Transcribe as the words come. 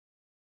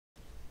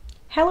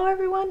Hello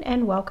everyone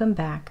and welcome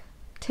back.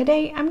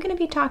 Today I'm going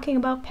to be talking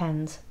about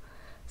pens,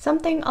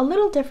 something a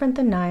little different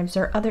than knives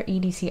or other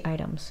EDC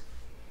items.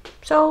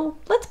 So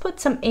let's put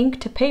some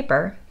ink to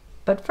paper,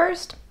 but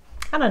first,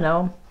 I don't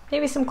know,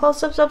 maybe some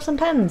close-ups of some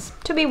pens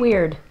to be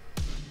weird.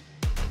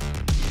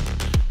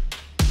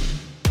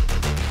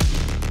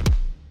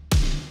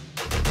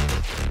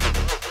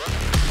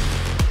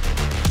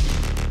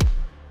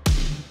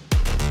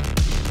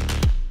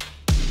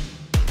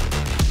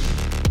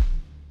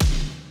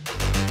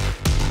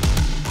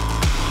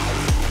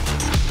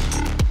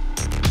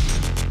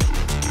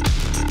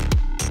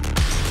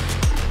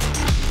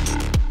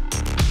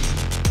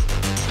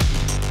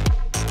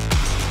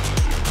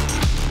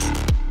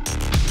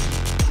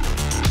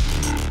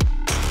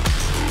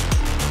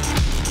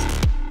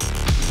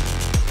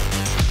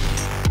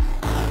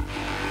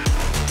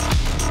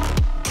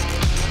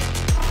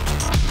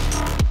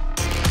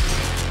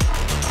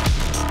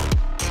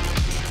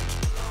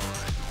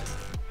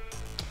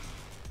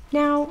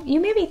 Now, you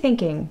may be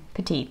thinking,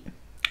 Petite,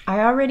 I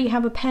already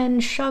have a pen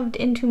shoved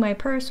into my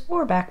purse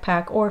or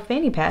backpack or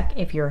fanny pack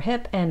if you're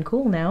hip and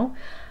cool now,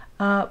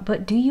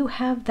 but do you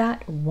have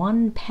that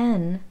one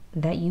pen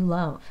that you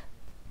love?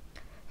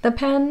 The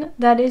pen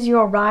that is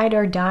your ride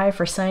or die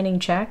for signing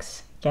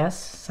checks, yes,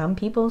 some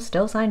people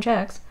still sign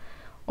checks,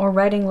 or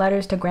writing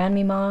letters to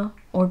grandmama,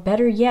 or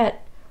better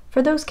yet,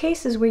 for those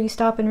cases where you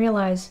stop and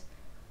realize,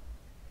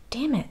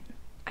 damn it,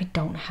 I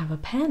don't have a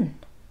pen.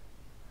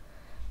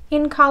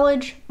 In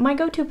college, my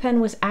go-to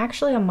pen was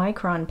actually a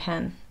micron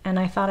pen, and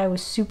I thought I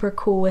was super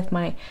cool with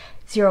my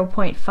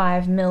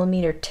 0.5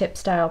 millimeter tip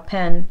style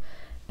pen,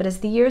 but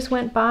as the years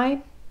went by,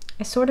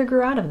 I sort of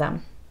grew out of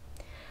them.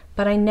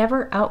 But I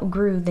never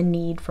outgrew the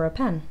need for a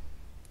pen.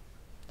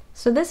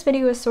 So this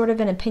video is sort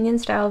of an opinion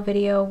style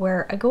video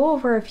where I go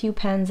over a few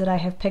pens that I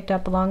have picked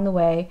up along the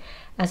way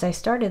as I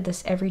started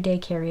this everyday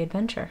carry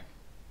adventure.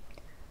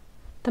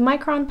 The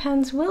micron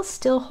pens will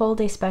still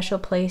hold a special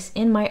place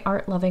in my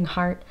art-loving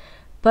heart,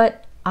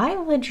 but I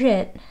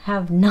legit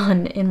have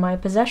none in my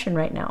possession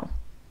right now.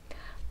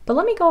 But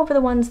let me go over the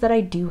ones that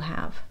I do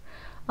have.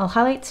 I'll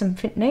highlight some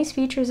nice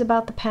features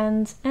about the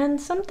pens and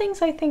some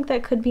things I think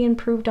that could be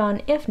improved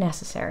on if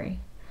necessary.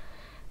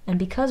 And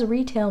because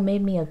retail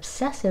made me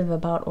obsessive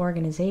about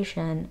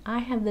organization, I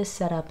have this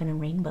set up in a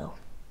rainbow.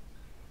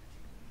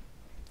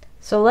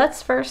 So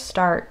let's first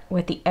start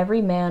with the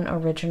Everyman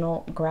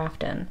Original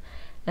Grafton.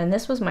 And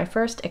this was my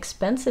first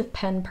expensive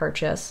pen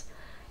purchase,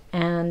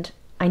 and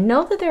I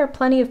know that there are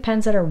plenty of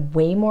pens that are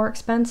way more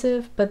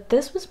expensive, but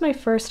this was my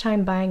first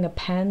time buying a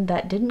pen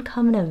that didn't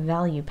come in a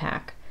value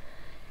pack.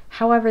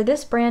 However,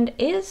 this brand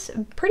is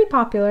pretty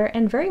popular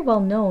and very well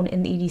known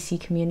in the EDC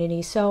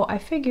community, so I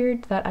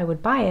figured that I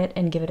would buy it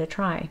and give it a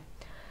try.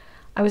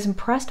 I was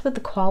impressed with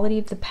the quality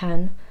of the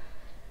pen,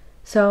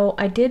 so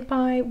I did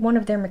buy one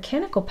of their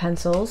mechanical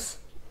pencils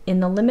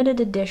in the limited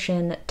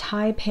edition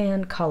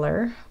Taipan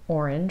color,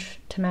 orange,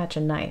 to match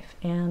a knife,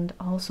 and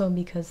also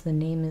because the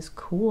name is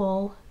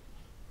cool.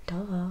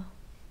 Duh.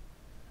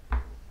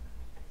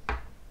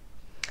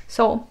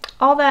 So,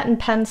 all that in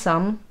pen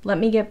sum, let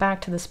me get back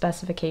to the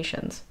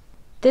specifications.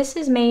 This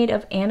is made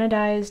of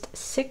anodized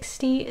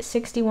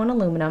 6061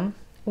 aluminum,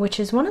 which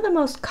is one of the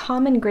most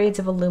common grades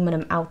of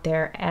aluminum out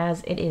there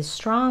as it is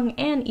strong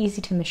and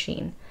easy to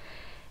machine.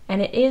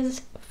 And it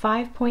is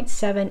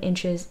 5.7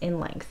 inches in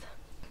length.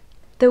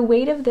 The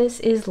weight of this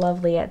is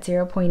lovely at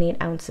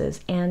 0.8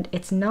 ounces, and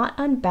it's not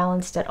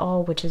unbalanced at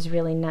all, which is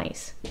really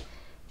nice.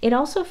 It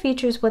also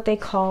features what they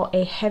call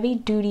a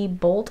heavy-duty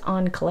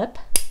bolt-on clip,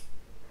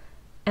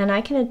 and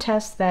I can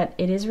attest that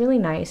it is really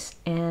nice,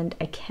 and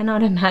I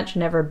cannot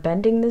imagine ever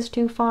bending this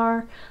too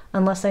far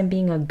unless I'm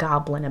being a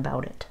goblin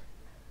about it.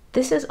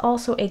 This is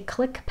also a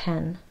click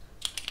pen,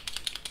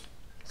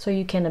 so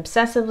you can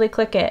obsessively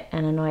click it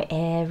and annoy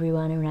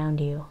everyone around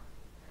you.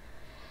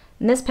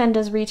 And this pen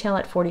does retail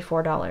at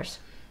 $44.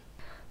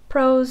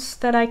 Pros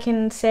that I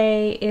can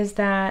say is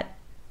that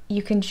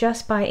you can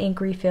just buy ink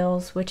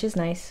refills, which is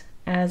nice,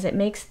 as it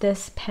makes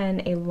this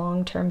pen a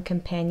long-term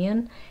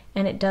companion,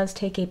 and it does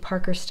take a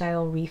Parker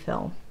style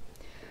refill.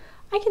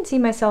 I can see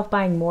myself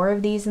buying more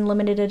of these in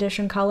limited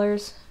edition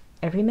colors.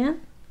 Everyman,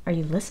 are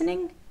you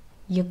listening?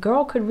 Your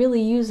girl could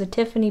really use a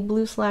Tiffany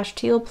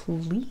blue/teal,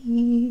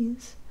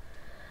 please.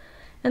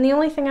 And the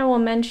only thing I will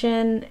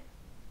mention,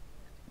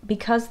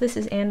 because this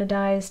is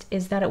anodized,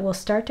 is that it will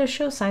start to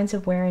show signs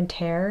of wear and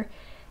tear,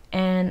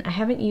 and I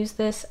haven't used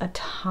this a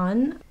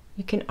ton.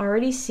 You can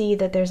already see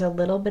that there's a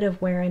little bit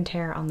of wear and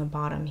tear on the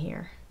bottom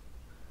here.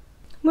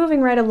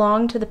 Moving right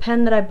along to the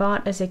pen that I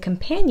bought as a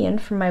companion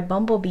for my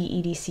Bumblebee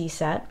EDC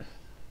set.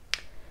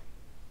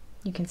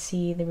 You can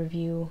see the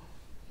review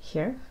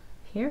here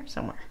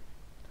somewhere.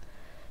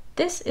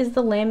 This is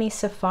the Lamy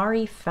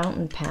Safari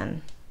fountain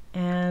pen,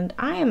 and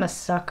I am a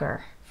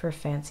sucker for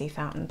fancy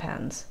fountain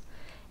pens.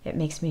 It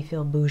makes me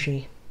feel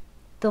bougie.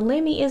 The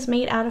Lamy is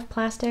made out of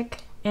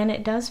plastic, and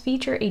it does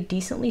feature a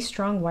decently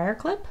strong wire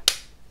clip.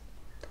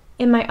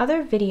 In my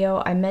other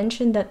video, I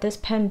mentioned that this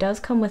pen does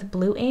come with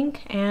blue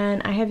ink,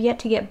 and I have yet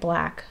to get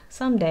black.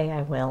 Someday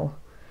I will.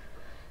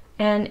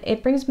 And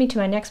it brings me to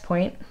my next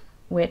point,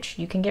 which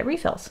you can get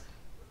refills.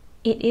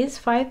 It is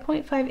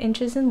 5.5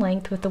 inches in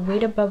length with a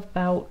weight of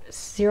about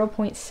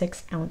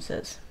 0.6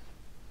 ounces.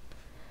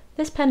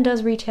 This pen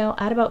does retail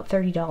at about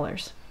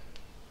 $30.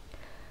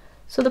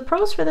 So the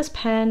pros for this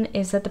pen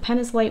is that the pen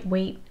is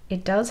lightweight,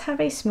 it does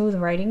have a smooth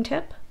writing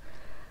tip,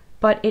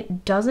 but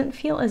it doesn't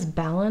feel as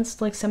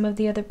balanced like some of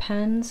the other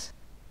pens.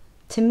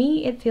 To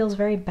me, it feels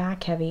very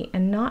back heavy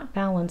and not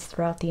balanced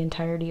throughout the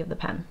entirety of the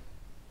pen.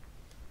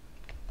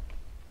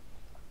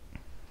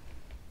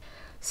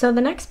 So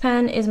the next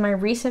pen is my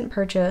recent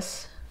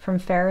purchase from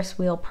Ferris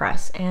Wheel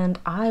Press, and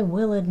I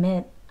will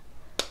admit,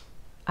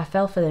 I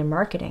fell for their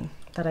marketing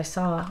that I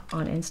saw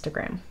on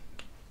Instagram.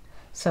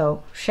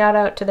 So shout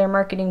out to their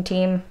marketing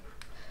team.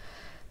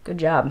 Good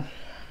job.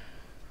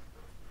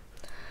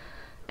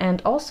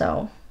 And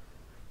also,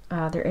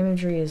 their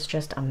imagery is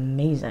just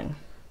amazing.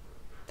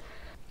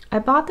 I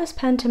bought this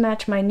pen to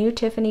match my new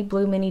Tiffany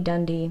Blue Mini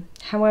Dundee.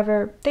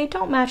 However, they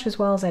don't match as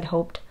well as I'd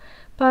hoped,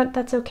 but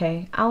that's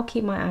okay. I'll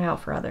keep my eye out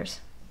for others.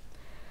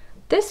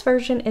 This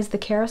version is the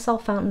Carousel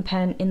fountain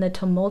pen in the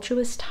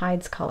Tumultuous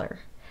Tides color.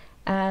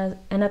 And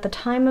at the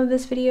time of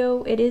this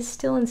video, it is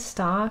still in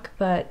stock,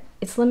 but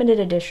it's limited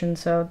edition,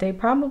 so they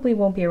probably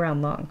won't be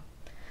around long.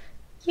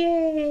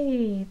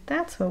 Yay!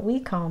 That's what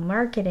we call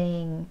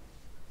marketing.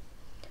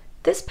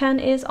 This pen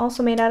is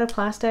also made out of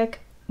plastic,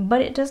 but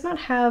it does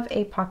not have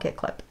a pocket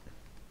clip.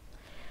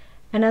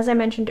 And as I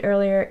mentioned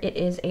earlier, it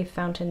is a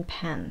fountain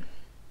pen.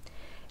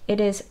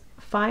 It is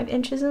 5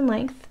 inches in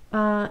length,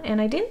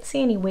 and I didn't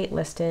see any weight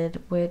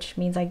listed, which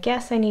means I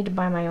guess I need to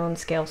buy my own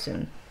scale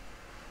soon.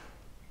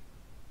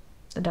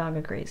 The dog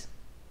agrees.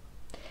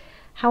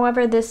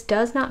 However, this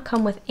does not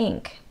come with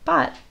ink,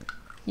 but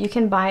you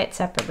can buy it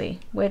separately,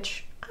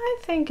 which I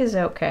think is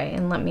okay,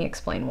 and let me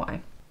explain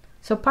why.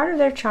 So part of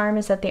their charm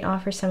is that they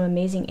offer some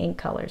amazing ink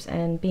colors,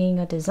 and being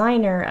a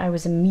designer, I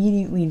was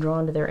immediately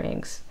drawn to their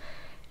inks.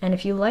 And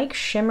if you like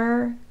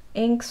shimmer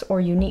inks or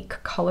unique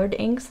colored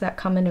inks that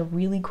come in a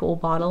really cool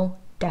bottle,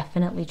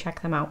 definitely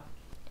check them out.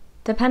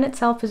 The pen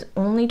itself is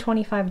only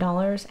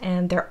 $25,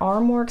 and there are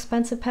more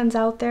expensive pens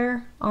out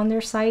there on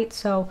their site,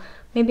 so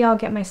maybe I'll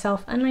get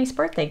myself a nice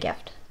birthday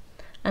gift.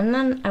 And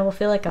then I will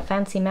feel like a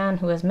fancy man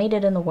who has made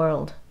it in the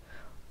world.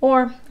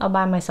 Or I'll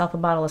buy myself a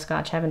bottle of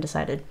scotch, haven't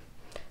decided.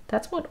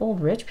 That's what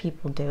old rich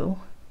people do.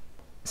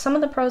 Some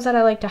of the pros that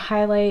I like to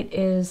highlight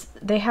is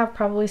they have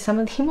probably some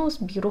of the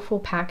most beautiful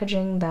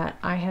packaging that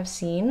I have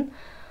seen,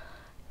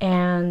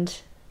 and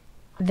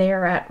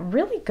they're at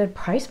really good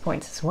price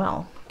points as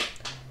well.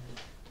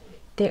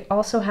 They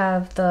also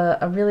have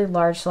a really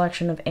large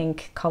selection of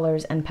ink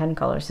colors and pen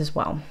colors as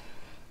well.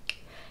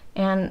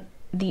 And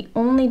the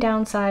only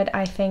downside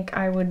I think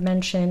I would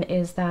mention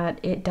is that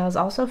it does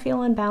also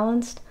feel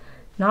unbalanced.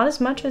 Not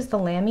as much as the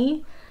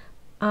Lamy,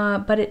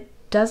 but it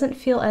doesn't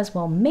feel as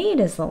well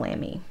made as the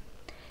Lamy.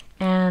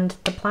 And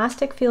the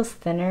plastic feels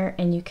thinner,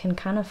 and you can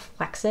kind of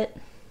flex it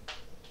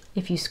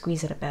if you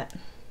squeeze it a bit.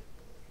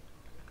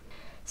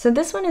 So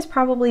this one is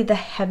probably the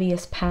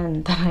heaviest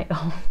pen that I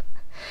own.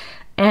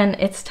 And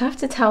it's tough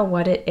to tell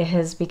what it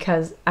is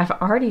because I've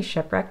already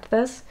shipwrecked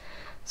this.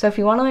 So if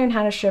you want to learn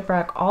how to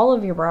shipwreck all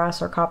of your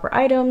brass or copper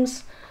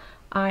items,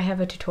 I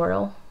have a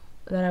tutorial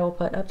that I will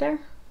put up there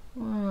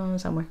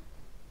somewhere.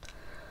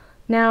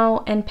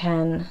 Now, and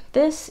pen.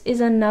 This is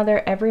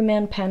another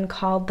everyman pen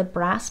called the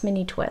Brass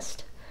Mini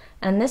Twist.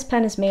 And this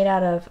pen is made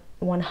out of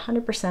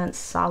 100%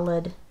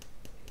 solid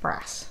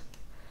brass,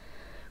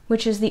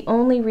 which is the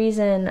only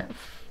reason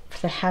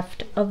for the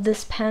heft of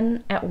this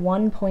pen at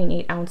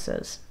 1.8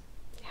 ounces.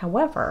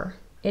 However,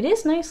 it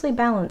is nicely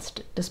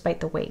balanced despite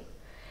the weight.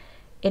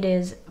 It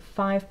is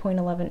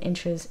 5.11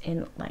 inches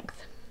in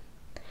length.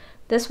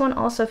 This one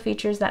also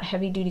features that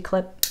heavy duty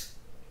clip,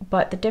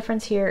 but the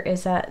difference here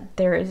is that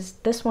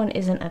this one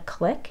isn't a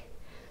click,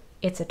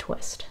 it's a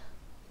twist,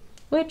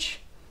 which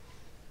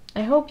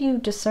I hope you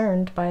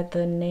discerned by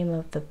the name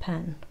of the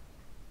pen.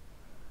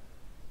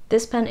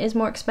 This pen is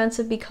more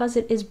expensive because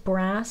it is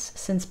brass,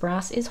 since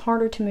brass is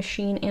harder to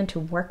machine and to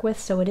work with,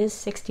 so it is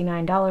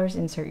 $69,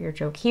 insert your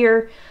joke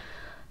here.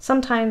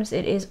 Sometimes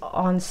it is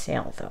on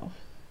sale though.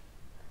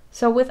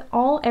 So with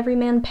all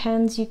everyman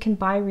pens, you can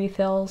buy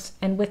refills,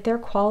 and with their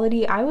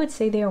quality, I would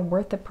say they are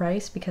worth the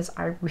price because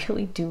I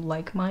really do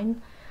like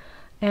mine.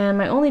 And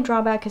my only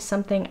drawback is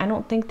something I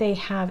don't think they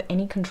have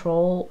any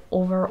control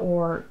over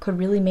or could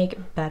really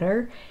make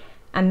better,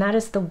 and that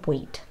is the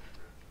weight.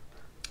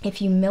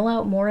 If you mill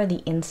out more of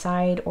the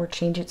inside or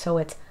change it so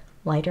it's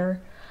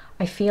lighter,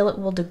 I feel it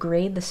will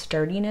degrade the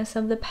sturdiness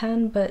of the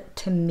pen, but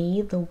to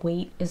me, the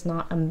weight is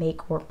not a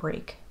make or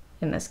break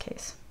in this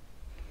case.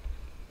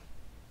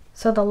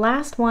 So the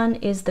last one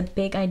is the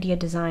Big Idea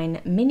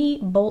Design Mini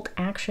Bolt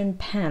Action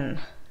Pen.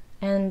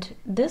 And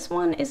this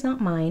one is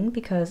not mine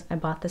because I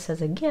bought this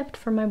as a gift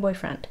for my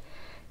boyfriend.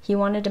 He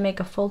wanted to make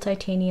a full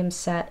titanium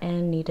set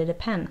and needed a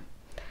pen.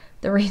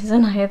 The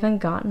reason I haven't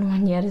gotten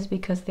one yet is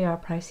because they are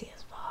pricey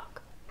as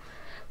fuck.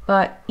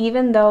 But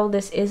even though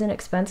this is an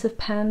expensive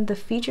pen, the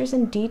features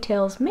and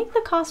details make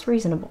the cost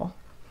reasonable.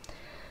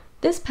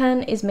 This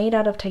pen is made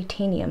out of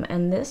titanium,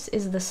 and this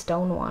is the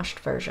stone-washed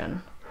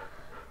version.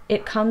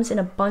 It comes in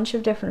a bunch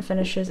of different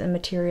finishes and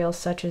materials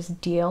such as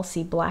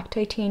DLC black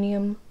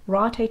titanium,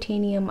 raw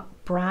titanium,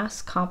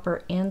 brass,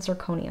 copper, and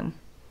zirconium.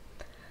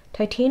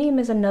 Titanium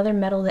is another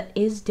metal that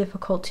is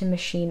difficult to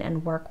machine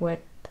and work with,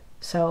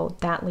 so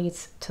that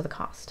leads to the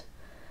cost.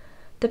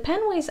 The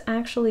pen weighs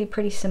actually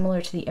pretty similar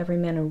to the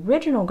Everyman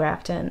original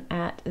Grafton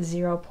at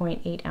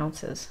 0.8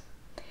 ounces.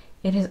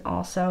 It is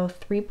also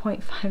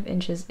 3.5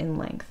 inches in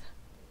length.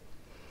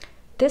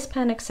 This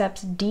pen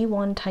accepts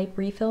D1 type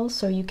refills,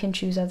 so you can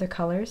choose other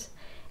colors,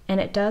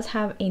 and it does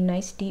have a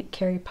nice deep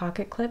carry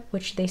pocket clip,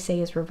 which they say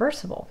is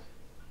reversible.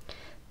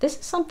 This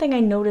is something I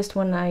noticed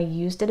when I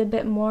used it a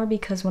bit more,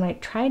 because when I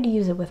tried to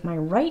use it with my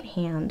right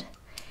hand,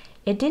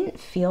 it didn't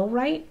feel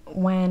right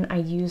when I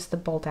used the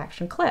bolt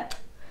action clip.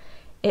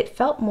 It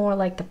felt more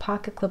like the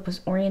pocket clip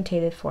was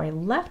orientated for a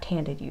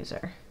left-handed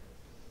user.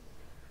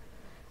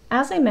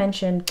 As I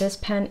mentioned, this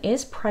pen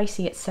is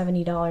pricey at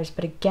 $70,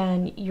 but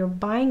again, you're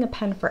buying a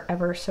pen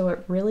forever, so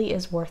it really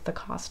is worth the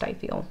cost, I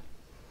feel.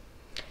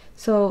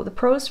 So the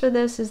pros for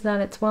this is that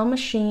it's well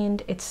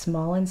machined, it's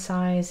small in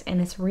size, and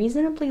it's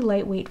reasonably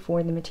lightweight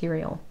for the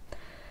material.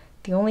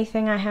 The only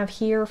thing I have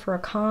here for a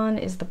con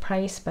is the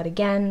price, but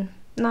again,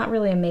 not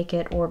really a make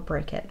it or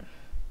break it.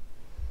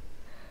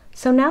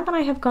 So now that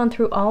I have gone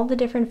through all the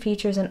different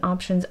features and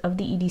options of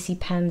the EDC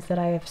pens that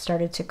I have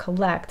started to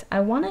collect, I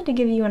wanted to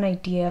give you an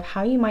idea of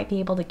how you might be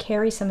able to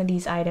carry some of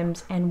these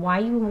items and why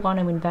you want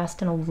to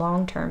invest in a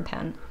long-term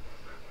pen.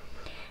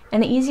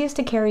 And the easiest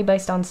to carry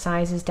based on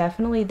size is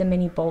definitely the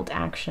mini bolt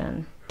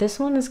action. This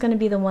one is going to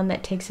be the one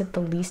that takes up the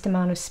least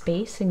amount of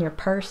space in your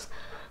purse,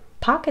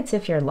 pockets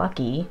if you're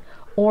lucky,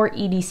 or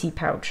EDC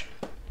pouch.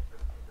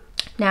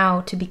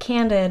 Now, to be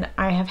candid,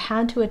 I have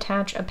had to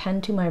attach a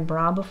pen to my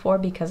bra before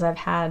because I've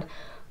had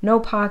no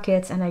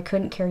pockets and I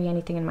couldn't carry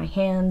anything in my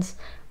hands.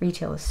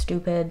 Retail is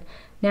stupid.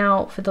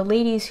 Now, for the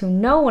ladies who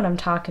know what I'm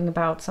talking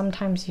about,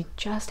 sometimes you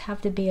just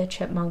have to be a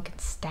chipmunk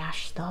and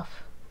stash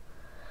stuff.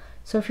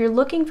 So if you're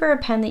looking for a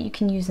pen that you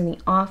can use in the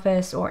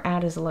office or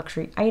add as a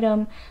luxury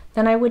item,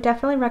 then I would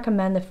definitely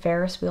recommend the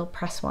Ferris wheel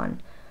press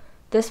one.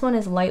 This one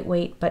is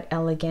lightweight but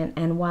elegant,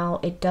 and while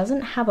it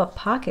doesn't have a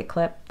pocket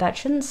clip, that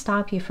shouldn't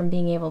stop you from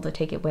being able to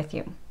take it with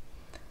you.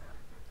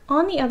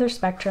 On the other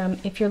spectrum,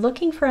 if you're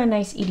looking for a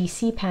nice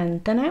EDC pen,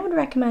 then I would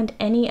recommend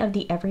any of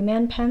the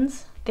Everyman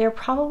pens. They're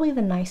probably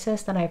the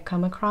nicest that I've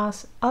come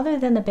across, other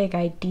than the big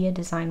idea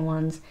design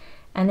ones,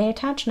 and they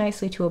attach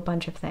nicely to a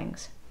bunch of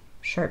things.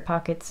 Shirt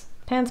pockets,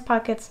 pants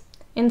pockets,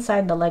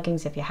 inside the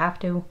leggings if you have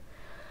to.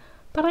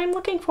 But I'm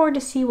looking forward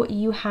to see what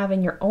you have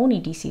in your own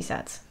EDC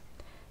sets.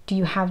 Do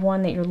you have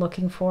one that you're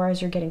looking for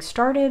as you're getting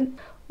started?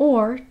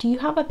 Or do you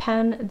have a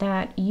pen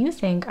that you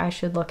think I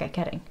should look at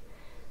getting?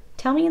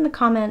 Tell me in the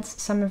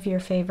comments some of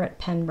your favorite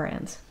pen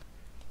brands.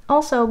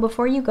 Also,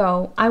 before you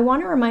go, I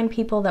want to remind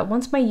people that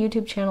once my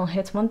YouTube channel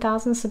hits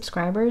 1,000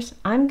 subscribers,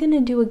 I'm going to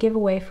do a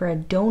giveaway for a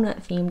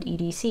donut-themed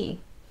EDC.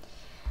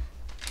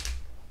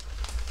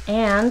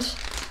 And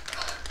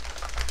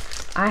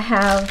I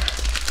have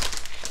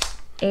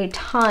a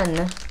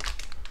ton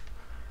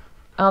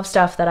of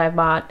stuff that I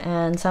bought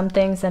and some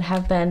things that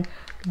have been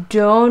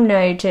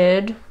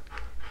donated,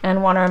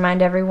 and want to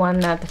remind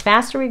everyone that the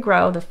faster we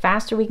grow, the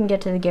faster we can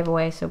get to the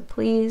giveaway. So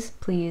please,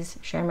 please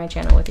share my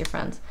channel with your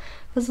friends.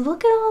 Because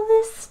look at all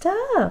this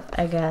stuff.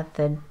 I got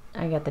the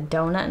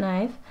donut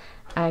knife.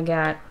 I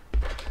got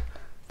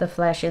the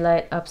flashy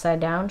light upside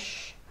down.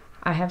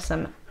 I have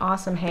some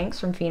awesome hanks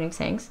from Phoenix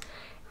Hanks.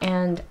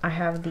 And I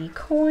have the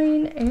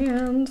coin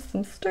and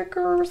some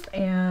stickers,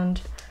 and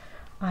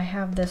I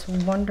have this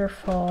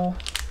wonderful,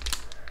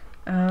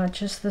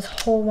 just this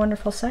whole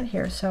wonderful set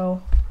here.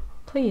 So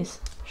please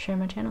share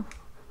my channel.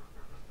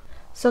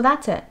 So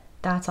that's it.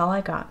 That's all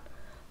I got.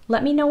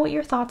 Let me know what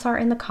your thoughts are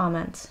in the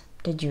comments.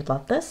 Did you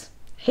love this?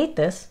 Hate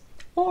this?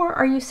 Or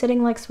are you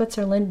sitting like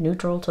Switzerland,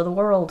 neutral to the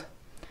world?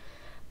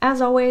 As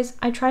always,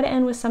 I try to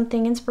end with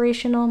something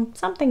inspirational,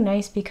 something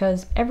nice,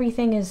 because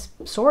everything is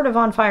sort of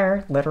on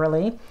fire,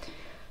 literally.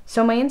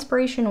 So my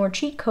inspiration or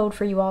cheat code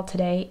for you all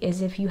today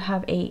is if you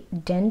have a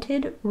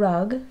dented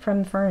rug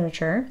from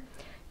furniture,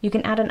 you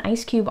can add an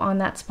ice cube on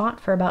that spot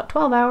for about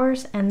 12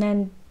 hours and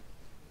then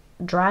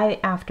dry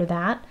after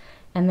that.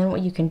 And then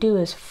what you can do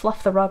is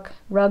fluff the rug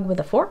with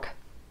a fork,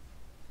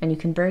 and you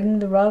can bring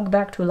the rug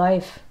back to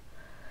life.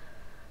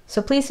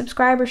 So please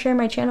subscribe or share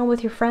my channel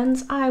with your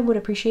friends. I would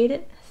appreciate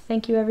it.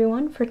 Thank you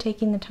everyone for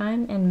taking the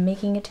time and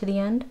making it to the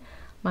end.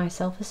 My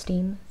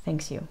self-esteem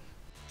thanks you.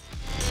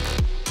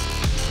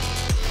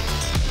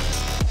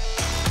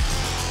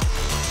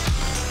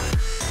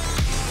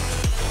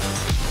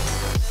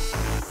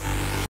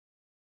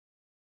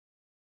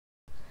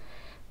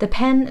 The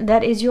pen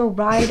that is your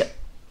ride.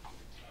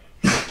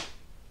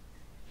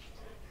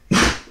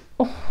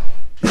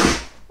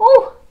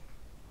 Oh!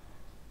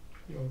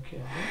 You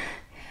okay?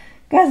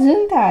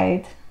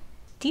 Gesundheit.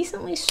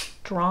 Decently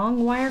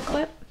strong wire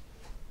clip.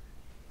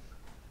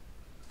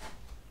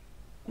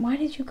 Why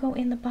did you go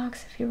in the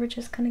box if you were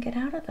just gonna get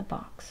out of the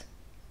box?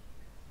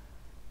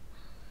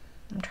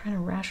 I'm trying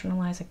to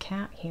rationalize a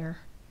cat here.